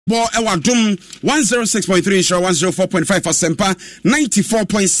Bo Ewadum 106.3 show 104.5 for Sempa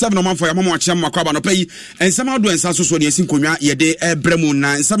 94.7 on for Yamamo Cham Makwaba no pay and somehow do and Sasso so the Sinkonya Yede Bremu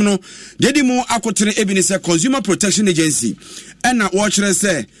na Samno Dedimu Akotene Ebenese Consumer Protection Agency and na watch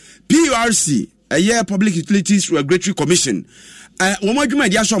say PURC a year Public Utilities Regulatory Commission womo dwuma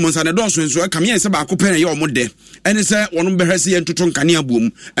dia so monsa ne dɔso nso ka me ba ko pɛn ye omode ɛne sɛ wɔno behɛse ye ntoto nkane abuom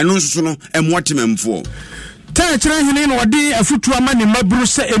ɛno nso no ɛmoatemamfo ta kyerɛ hene no wɔde afutu ama ne maburu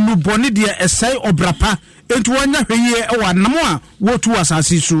sɛ emu bɔne de ɛsɛe obrapa entu wɔnya hweye ɛwɔ anam a wotu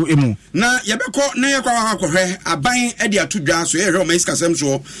asase so emu na yɛbɛkɔ na yɛkɔ akɔhwɛ aban ɛde atodwa so yɛhwɛ o maiskasɛm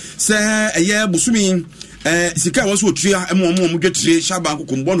so sɛ ɛyɛ busumi sika was wo tria emo dwetire shaba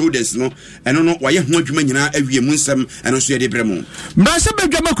kokombon holders no eno no waye ho adwuma nyina awie mu nsɛm eno so yɛde brɛmo mbase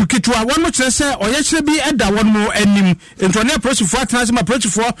bedwama koketwa wɔn mo kyerɛ sɛ ɔyɛ kyerɛ bi ɛda wɔn mo anim ntone prosifo atenase ma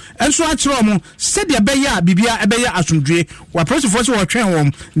prosifo enso akyerɛ wɔn sɛ de bɛyɛ a bibia ɛbɛyɛ asomdwe wa prosifo so wɔtwɛn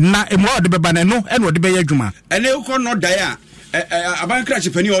wɔn na emu ɔde bɛba na no ɛna ɔde bɛyɛ adwuma ene ukɔ no dae a aban kra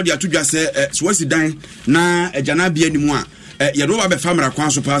chepani ɔde atodwa sɛ so wasi dan na agana bia nimu a yɛdo ba bɛfa mra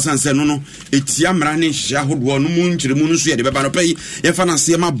kwan so paasan sɛ no etia mra ne hya hodoɔ no mu nkyeremu no so yɛde bɛba no pɛyi yɛfa na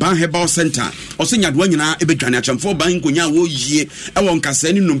se ma ban herbal center ɔsɛ nyadoa nyinaa ebedwane akyamfo ban nkonya wo yie ɛwɔ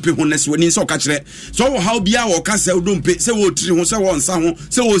nkasa ne nompe ho nɛse wani sɛ ɔka kyerɛ sɛ wɔ haw bia wɔ kasa wodompe sɛ wɔ tiri ho sɛ wɔ nsa ho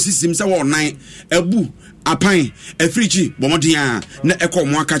sɛ wɔ sisim sɛ wɔ nan abu apan africhi bomodia na eko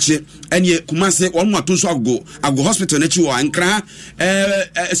mo akache ene kumase won mato so ago hospital na chi wo ankra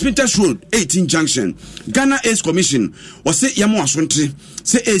Spintex Road 18 junction Ghana AIDS Commission wose yamo asontre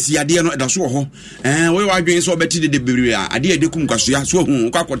se AC ade no edaso ho we wa adwen so obeti de bebre a ade ade kum kwasoa so hu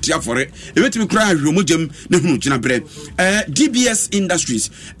kwa kote afore ebetimi kra ahwomogem na hunu gina bre DBS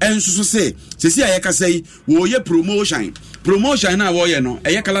Industries enso so se si ayeka sei wo ye promotion na wo ye no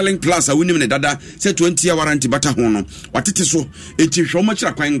eye Colorlink Plus a wonim ne dada se 20 warranty bata ho no watete so enti hwomo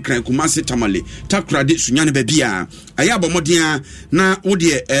kira kwan kran kumase tamale takrade sunyane ba bia aya abomoden na wo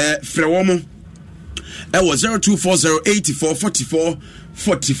de frɛ wo mo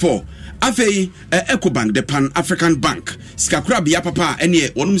 0240844444 afei Ecobank the Pan African Bank sikakura bia papa ene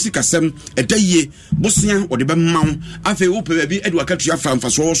wonum sikasem edayie bosia wode be mawo afei wo pe bia edu akatua fa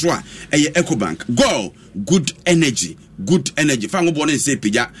mfaso so a eye Ecobank go good energy fa ngo bone se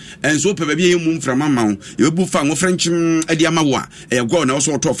pija enso pe bia yemu mframa mawo yebu fa ngo frenchim ade amawo a eye go na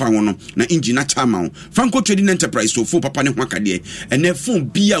so to fa ngo no na engine na cha mawo Franco Trading Enterprise so fo papa ne ho akade ene phone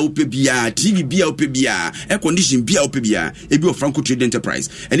bia wo pe bia TV bia wo pe bia air condition bia wo pe bia ebi o Franco Trading Enterprise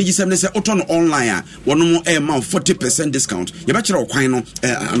ene gisem ne se oton online a wono ma 40% discount ye ba kire okwan no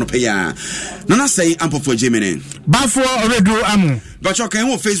anope ya nana say ampofo Gemini bafo redu amu bacho kan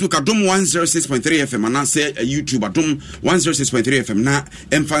wo Facebook Adom 106.3 FM na say YouTube Adom 106.3 FM na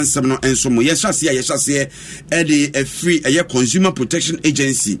emfansem no enso mo yɛhyase ɛde free ɛyɛ Consumer Protection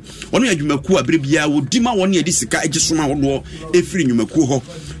Agency wono adwumaku abrebia wo dima woni edi sika egisoma hodo efiri nwumaku ho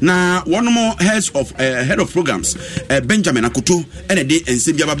na wono mo head of programs Benjamin Akoto ene de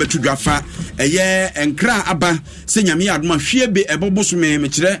ensebia ba betudwa fa ɛyɛ enkra aba se nyame adoma hwiebe ebobosome me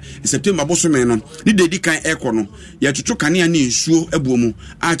kire September bosome no ni de di kan ekɔ no yɛtoto kanea ne nsuo ebuomu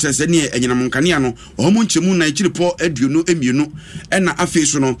a kyerɛ sɛ ne enyinam kanea no ɔmo nkyemu na kyiripo aduonu emienu ɛna afei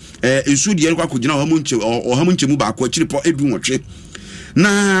so no nsuo de yɛrekɔ akɔgyina ɔmo nkyemu baako kyiripo edu nwɔtwe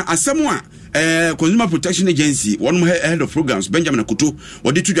na asɛm a Consumer Protection Agency one head of programs Benjamin Akoto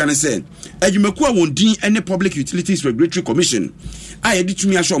wodi tudwa ne sɛ adwumaku a won din ene Public Utilities Regulatory Commission a yɛde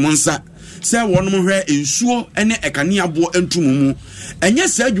tumi ahwɛ ɔmo nsa sɛ wɔn mo hwɛ nsuo ene ekane abo entumu mu enye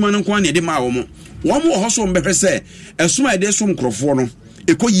sɛ adwuma no nko na yɛde ma wɔn wɔ hɔ so mbɛhwɛ sɛ ɛsoma yɛde so nkrɔfoɔ no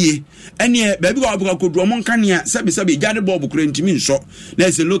ekoyie ene baabi wa abuka kodu ɔmo nkanea sɛbe gyade bɔɔbo kura ntimi nsɔ na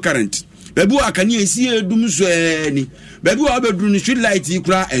ɛsɛ low current baabi wa akanea esi edum so ani baabi wa abɛduru no street light yi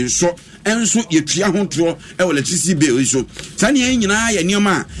kura enso yɛtua ho tro ɛwɔ electricity bill so sane yɛn nyinaa yɛ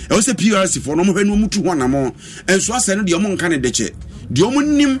nneɛma a ɛwɔ sɛ PRC fo no mo hwɛ no mu tu ho anamo enso asɛ no de ɔmo nka ne dekyɛ de ɔmo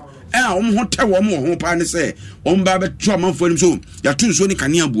nim ɔmo ho tɛ wɔ mo ho pa ne sɛ ɔmo ba bɛto amanfo anim so yɛato nsuo ne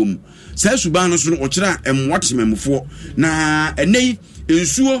kanea buom sɛ suban no so no ɔkyerɛ ɛmmoatemamfoɔ na ɛnɛ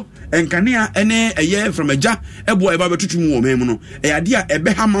nsuo enkanea ene eye from aja ebo eba betutu mu wo mem no ade a ebe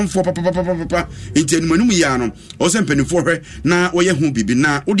ha manfo papa entianumanu ya no o se mpanifo hwe na wo ye hu bibi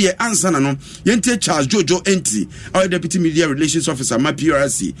na wo de ansa na no yente Charles Jojo Enti our deputy media relations officer ma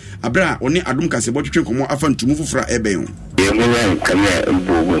PRC abra oni Adom Kasiebo twetwe komo afa ntumu fofora eben ye mo ran kanea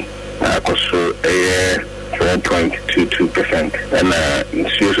mbogo akoso 4.22% and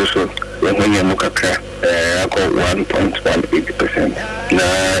so when you look at 1.18%.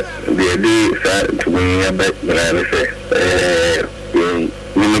 Now the idea to me about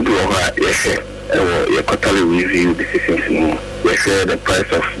the say your quarterly review decisions. We share the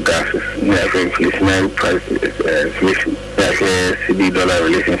price of gases, inflationary price, inflation, CD dollar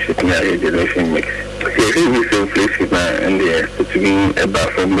relationship, generation mix. So if you say inflation and to be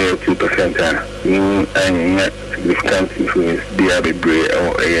about from 2%, and significant influence, DRB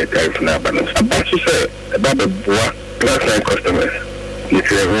or a type of balance. About to say about the class line customers,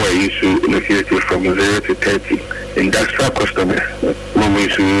 it's a issue electricity from 0 to 30. Industrial customers,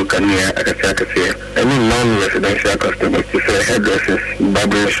 any non-residential customers, to say hairdressers,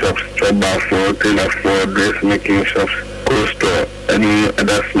 barbering shops, job bar for, tailor for, dressmaking shops, cold store, any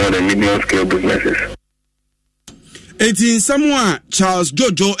other small and medium scale businesses. 18 Samoa Charles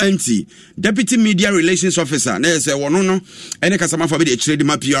Jojo Enti, Deputy Media Relations Officer. Na say wono no ene kasama fa be de chire de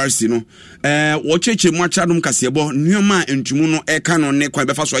ma PRC no. Wo cheche mu Adom Kasiebo nneoma entumu no eka no ne kwan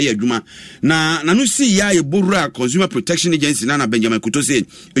be fa so aye adwuma. Na no si ya ye Borua Consumer Protection Agency na Benjamin Kuto say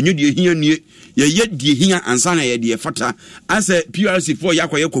enyo de hia nie ye de hia ansa na ye de fata ase PRC for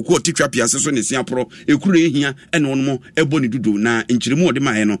yakoye kokko titwa piase so ne siapro ekuru hia ene wono mo ebo ne dudu na nchiremu ode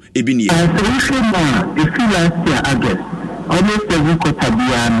ma he no ebi ne almost every quarter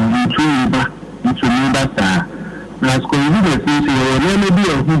into sir. Now, as COVID is maybe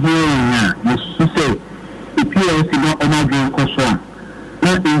a you say, the PLC not on my dream cost.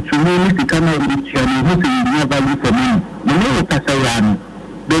 Not into me, the camera with you, and who's in the value for me. The name of Pasayani,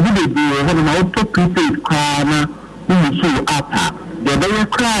 they did have an auto prepaid car, who is so up. The very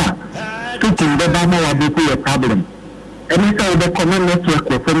car, taking the Bama will be a problem. And it's all the common network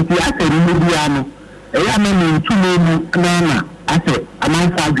from the Asset I mean, two men, Nana, I said, a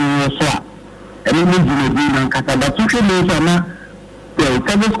man for doing so. And it means you will be Kata, but you should know, the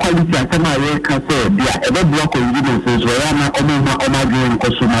service quality at some way can say, they are ever block of businesses where I'm not on my dream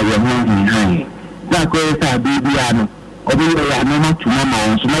consumer, you're behind. That way, I be the or we are not to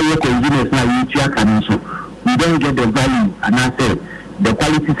Mama, so now you're convenience now, you can so. We don't get the value, and I say, the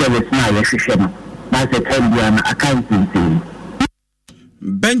quality service now, yes, that's a 10 accounting.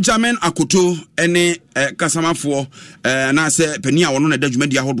 Benjamin Akoto ene kasamafo na se pani a wono na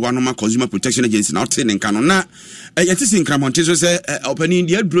dadwumadi ahodo anoma Consumer Protection Agency na ote ne nka no na yetisi nkramonte so se opani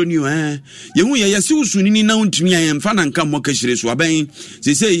dia duro ni yehu ye yesi usunini na untumi ayemfa na nka mo kashire so aban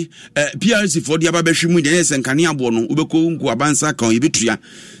sei PRC for dia babahwe mu de se nkane abo no ubeko nku abansa kan yebetua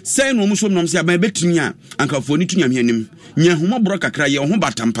sei no musom nom se aban betumi a ankafo ni tunyam hanim nya homa bro kakra ye ho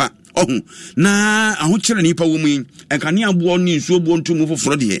batampa na aho kire nipa wo mu nkane abo ni nsuo bo ntumu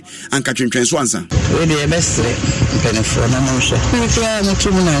foforo de anka twentwen so ansa we de mestre penefo na no hwe nkra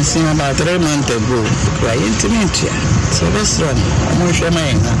mutum na nsin about 3 months ago cry intimate so restaurant mo hwe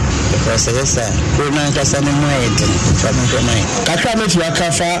mai na because yes ko na kasa ne mo ede so mo hwe mai kakra me tu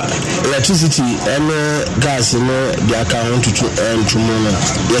akafa electricity and gas no the account to ntumu no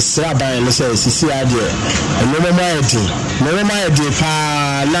yes aban no say sisi ade no mo mai ede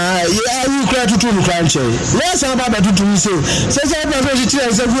pa na you cry to two crunch let's have about to say na so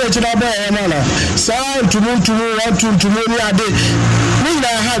chire se gu chira ba e na sa ntumu want ni ade ni na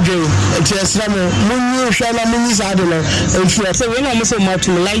hadwe tiesra mo munyi hwa na munyi sa ade no enfu se we na mo so much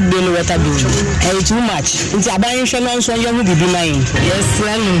like bill water bill too much nti aban hwa no so ye hu bibi mai yes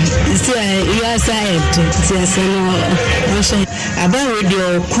lanu see you are side tiesra no so aban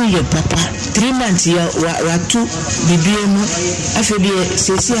radio ku ye papa 3 months ya wa tu bibi mu afedi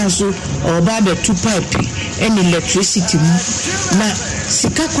sesi aso oba be two pipe and electricity na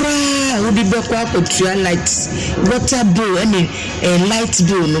sikakura udi be kwa kotua light water bill and light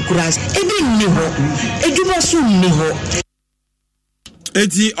bill no kura ebi ni ho edwuma so ni ho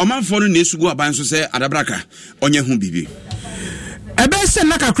eti omanfo no nesugu aban so se adabraka onye hu bibi ebe se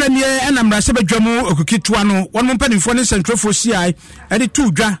na kakra nie na mrase badwamu okukitwa no won mpanimfo ne centrofo CI ede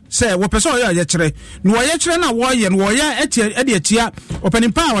tudwa se wo pese oye ye kire no oye kire na wo ye no oye ede atia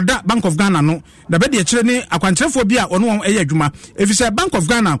opanimpa oda Bank of Ghana no da be de kire ni akwantrefo bi a ono eye adwuma efise Bank of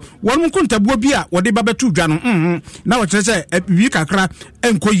Ghana won nkuntabuo bi a wo de baba tudwa no na wo kire se bi kakra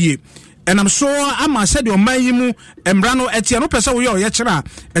enkoyie enam so ama said o mayimu emra no etia no pese wo ye kire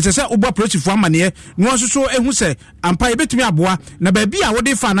etese obo approachfo amane no so ehu se ampa ebetumi aboa na ba bia wo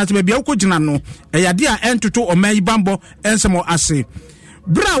de fa na te ba bia wo kogina no eyade a entoto o mayi bambo ensemo ase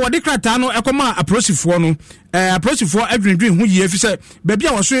bra wo de krata no ekoma approachfo no approachfo adwindwin hu yie fi se ba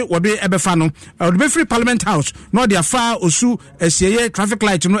bia wo so wo de ebefa no wo de free Parliament House no de afa osu asieye traffic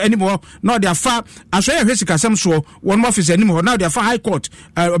light no anymore no de afa aso ye hwesi kasem so one office anymore no de afa High Court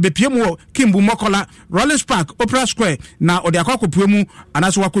obepiem wo Kimbu Mokola Rollins Park Opera Square na o de akwakopuemu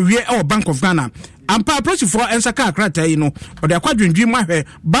anaso wakowie e Bank of Ghana ampa aprochifo ensaka akrata yi no ode akwadwendwi mahwe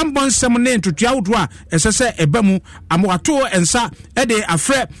bambon nsem ne ntotua wodo a esese ebamu amwato ensa ede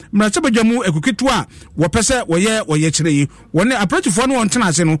afre mrachebadwamu ekukitu a wopese woye kire yi woni aprochifo no wontena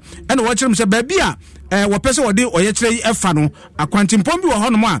ase no ene wo kire se ba bia wopese wode oye kire yi efa no akwantimpom bi wo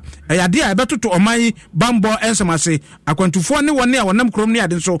hono a eyade a ebetoto oman bambo ensemase akwantufo ne wone a wonam krom ne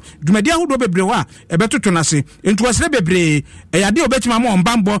ade so dwumadi ahodo bebre ho a ebetoto nase entuwasere bebre eyade obetima ma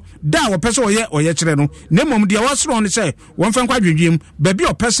ombambo da wopese oye kire no nemom de wasoro ne se wonfa nkwadwedwem ba bia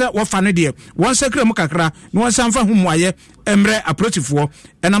opese wofa ne de won sekre mu kakra ne won sanfa humuaye emre aprotifo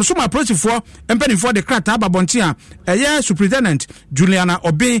enam so ma aprotifo empanifo de krata babonti a eye superintendent Juliana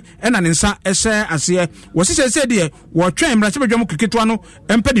Obi ena ne nsa ese ase wosise de wo twen emra sebedwam kiketwa no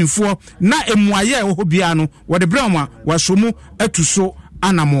empanifo na emuaye wo bia no wo de brama wasomu atuso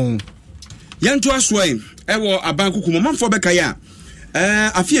anamo yanto asoi ewo aban kukumo manfo beka ya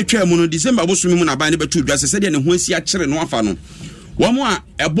afi atwa mu no December bosomi mu na aban ne betu dwa se de ne ho asi a kire no afa no wamo a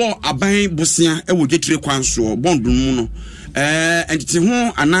ebo aban bosia ewo getire kwanso bondun mu no entite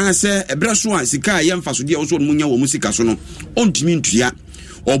ho anase ebreso a sika ye mfaso de oso no munya wo musika so no ontimi ntua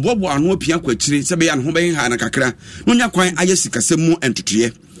obobo ano apia kwakire sebe ya no ho ben ha na kakra no nya kwan aye sika semu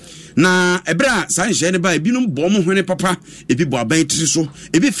entotoye na ebra sanhye ne ba ebinum bom hwene papa ebi bo aban tiri so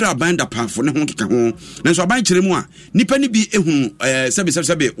ebi fra aban da pafo ne ho keka ho nanso aban kire mu a nipa ni bi ehu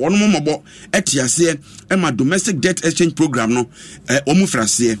sebe wono momobo etiase ema domestic debt exchange program no omu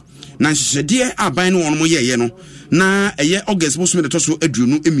frase na hyehyede aban no wono mo yeye no na eye August boso me to so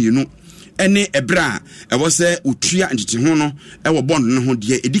aduonu emienu ene ebra ewo se utua ntete ho no ewo bond ne ho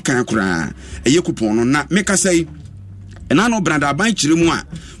de edikan akura eye coupon no na meka sei ena no branda aban kire mu a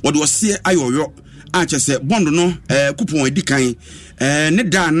wode wose ayoyo a chese bond no coupon edikan ne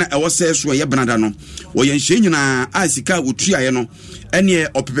da na ewo se so ye branda no wo ye nhye nyina a sika utua ye no ene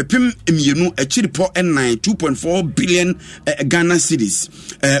opepepem emienu akiripo n9 2.4 billion Ghana cedis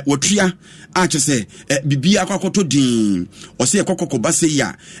wotua a chese bibi akwakoto din ose ekokoko base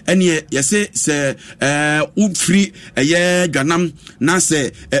ya ene yese se ufri ye dwanam na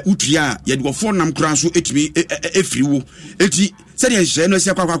se utua ye de wofo nam kran so etimi efriwo eti sɛde nhye no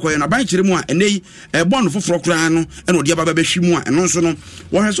sia kwakwakoye na ban kire mu a enei bɔn foforo kran no ene odi aba bɛhwi mu a eno nso no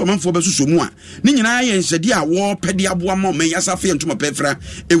wo hwe so manfo bɛsuso mu a ne nyinaa ye nhye a wo pɛde aboa ma men yasafe ntoma pɛfra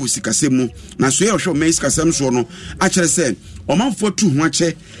ewu sikasem mu na so ye hwe men sikasem so no a kyerɛ sɛ ɔmanfo tu ho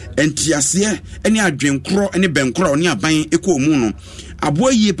akyɛ entiase ene adwenkoro ene benkoro ne aban ekɔ mu no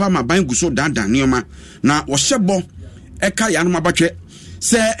aboa yie pa ma ban guso dandan neoma na wo hyɛbɔ ɛka ya no mabatwe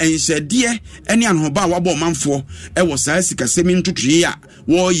se enhyedie ene anhoba wabɔ manfo ɛwɔ saa sikasemi ntotoye a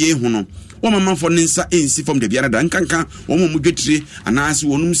wo ye hu no wo manfo ne nsa ensi from de biara da nkanka wo mu dwetire anaase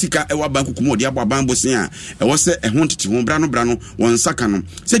wonum sika ɛwɔ ban kokumo de abɔ ban bosen a ɛwɔ se ɛho ntete ho bra no won saka no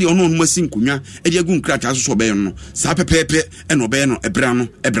se de ono onum asi nkonwa ɛde agu nkrata so ɔbɛyɛ no saa pepepe ɛna ɔbɛyɛ no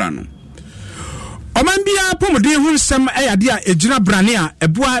ɛbra no Oman bia pomode hu nsem ayade a ejina brane a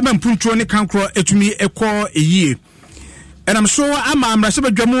eboa mampuntuo ne kankro etumi ekɔ eyie enam so ama amrase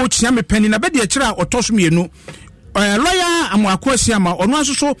badwamu kyia mepani na bede akira otoso mienu lawyer amwako asia ma ono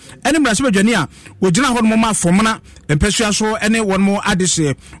asoso ene mrase badwani a ogina ho no ma fomna empesua so ene wonmo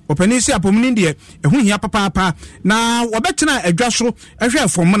adese opani si apomni de ehu hia papa na wobetena adwa so ehwe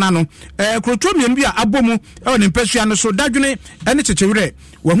fomna no kroto mienu bia abomu e ne empesua no so dadwene ene chechewere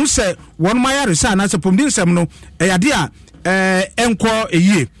wahu se wonmo ayare sa na se pomdi nsem no eyade a enko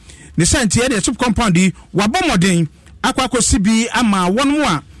eyie ne santi e de sub compound yi wabomoden akwako sibi ama wonmo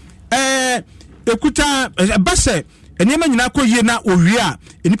a ekuta base enema nyina koyie na owie a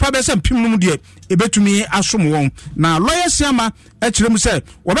enipa bese mpim num de ebetumi asom won na lawyer siama ekirem se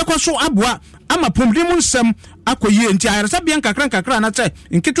wobekwaso aboa ama pomdi mu nsem akoyie nti ayaresa bia nkakra na te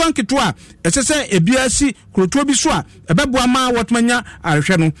nketwa esese ebiasi kroto bi so a ebeboa ma wotmanya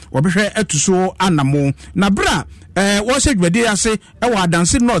arehwe no wobehwe atuso anamo na bra wo se dwade ase ewo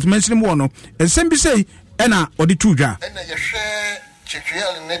adanse north mensinim wo no ensem bi sei ena odi tudwa ena yehwe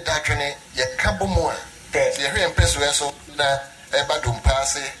chikwial ne dadwene ye kabomo a ye hwe empeso eso na ebadom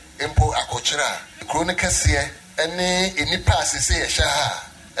paase empo akokyera kronika sie ene enipa asese ye hya ha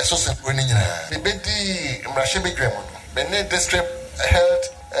eso se kroni nyina ne bedi mrahye bedwam no bene district health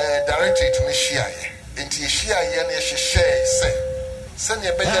directorate ne hia ye enti hia ye ne hyehyɛ se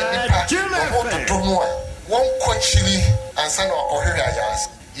ne bedi nipa no totomo a won kokyiri ansa na okohwe ayas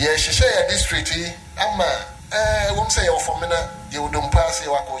ye hyehyɛ ye district ama wom say your formina ye wodom pass ye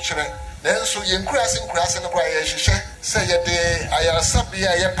wakokyere nanso ye nkurase no kwa ye hyehyɛ say ye de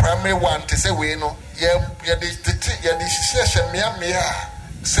ayarasabia ye primary one te say we no ye de hyehyɛ mea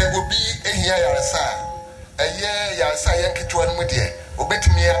say obi ehia yarasa ye yarasa ye nketwa no mu de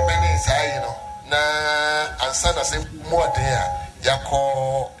obetimi abene saa yi no na ansa na say more there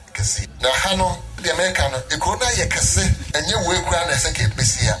yakọ kesi na ha no the American ekrona ye kese enye we kura na second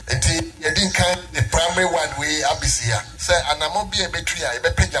besia enti ye din kan the primary one we abisia say anamo bia betua e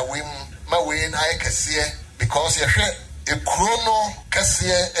bepeja we mu ma we na ye kese because ye hwe ekrono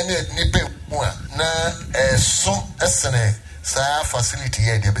kese ene nipe mu na so esene sa facility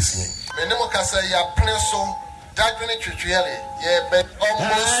ye de besia menemo kasa ya plenso Dagwini Chuchuele,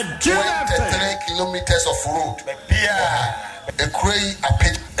 almost 23 kilometers of road. A cray a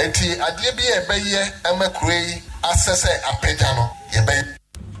pit, and tea, a dear be a bay, and a cray, assess a pedano, ye bay.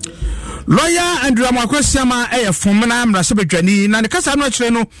 Lawyer Andrew Amakwesiama fomana mrasebedwani na ne kasa no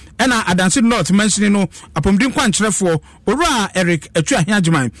akire no na Adansi North mention no apomdin kwankyerefo owura Eric Atu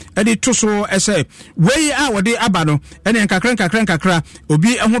Ahiajuman de to so ese wei a wode aba no ene nkakra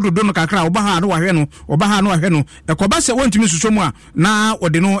obi ehododo no kakra oba ha no wahwe no ekoba se wontimi suso mu a na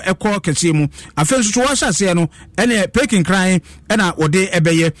wode no ekọ kese mu afen suso wa hyase no ene peking kran na wode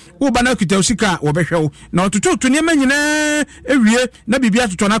ebeye wo ba na kuta osika wo behwew na ototo ne manyina ewie na bibia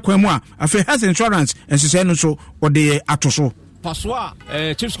toto na kwan mu a afe health insurance ensese no so wode atoso paswa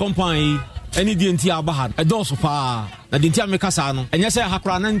chips company any DNT abahad edoso pa na DNT amekasa no enye se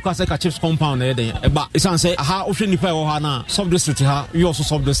hakra na nkwase ka chips compound na eden eba isan se aha ohwe nipa e wo ha na sub district ha we also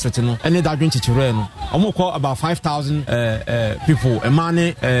sub district no any that drink chichire no omukọ about 5,000 people a man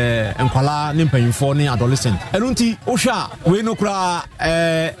enkwala ne mpanyimfo ne adolescent enunti ohwa we no kura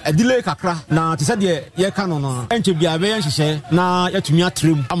delay kakra na te se de ye ka no enche bia be yenhyehyɛ na yatumi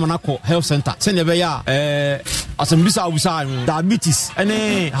atrem amonako health center se ne be ya asembisa ubusa diabetes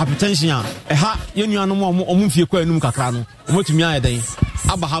ene hypertension ha yenuanom omumfie kwa enum kakra no omotumi ayeden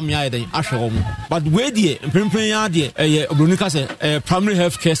abaham ayeden ahwe om but we die mpempen ya de obronika se primary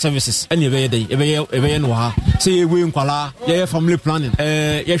health care services ene ebe no ha se we nkwala ye family planning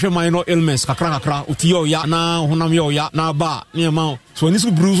ye hwe minor illness kakra utiyo ya na honam yo ya na ba ne ma so ni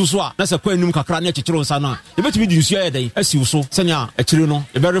su bruise so a na se kwa enum kakra ne kyekyero nsa na ebetumi di nsu ayeden asiw so senya akyire no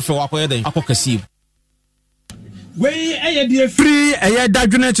ebe refe wa kwa ayeden akokasi wei de free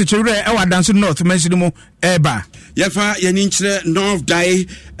dadwene chichire Adansi North mensimu eba yefa yeni nkyere North Dai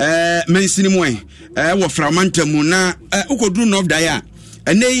mensimu wo framantamu na ukodru North Dai a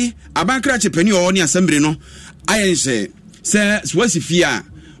enei abankra chepani o ne assembly no ayense se swasifie a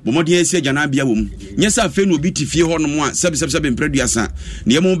bomodin esi jana bia wom nyesa afi no obi tifie ho no mo a sebe mpraduasa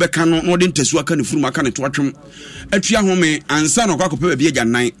ne yemo beka no no de ntasu aka ne furu aka ne to atwem atua home ansa no kwakope ba bia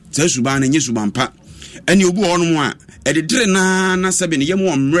janan sa suba na nyesu bampa eni obu ho no mo a ededire na sebe ne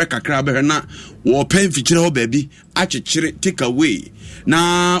yemo omre kakra be na wo pen fikyire ho baabi akyekere take away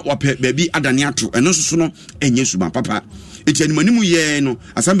na wape baabi adane ato eno soso no enyesu bampa eti animanimu ye no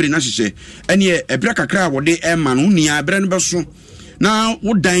assembly na hyehye eni ebra kakra wode ema no nia ebra no beso na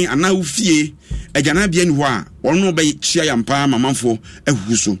wodan ana ufie agana bia ni ho a wono be chia yampa mamanfo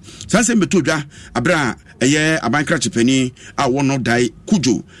ahuso sanse betodwa abra eye abankra chepani a wono dai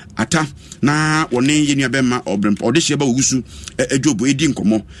kujo ata na wone yenu abema obrempa ode hye ba wusu adwobo edi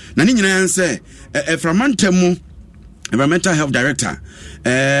nkomo na ne nyina nse eframantamu environmental health director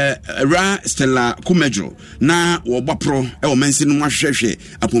Ra Stella Kumejo na wobapro wo mensi no ahwehwe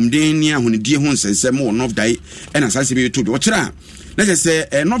apomden ni ahonedie ho nsensem wo North Dai na sanse be to do kira na se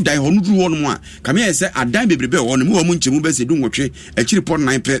North Dai ho nudru ho no a kame se adan bebrebe ho no mu nchemu be se du nwotwe akiri pot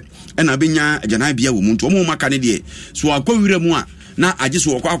 9 pe na benya agana bia wo mu nto mo maka ne de so akwawire mu a na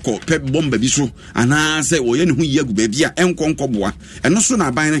agiso wakọ pe bomba bi so ana se wo ye ne hu yagu ba bia enkonkoboa eno so na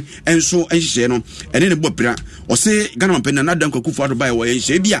aban enso enhye no ene ne bopira o se Ghana mpena na dan kwakufu ado bai wo ye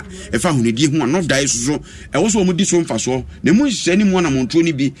hye bia e fa hunedi hu North Dai so e wo so mu di so mfa so ne mu hye ni mu na monto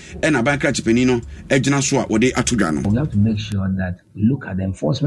ni bi e na ban kra chepani no e gina so a wo de atodwa no. We have to make sure that we look at the enforcement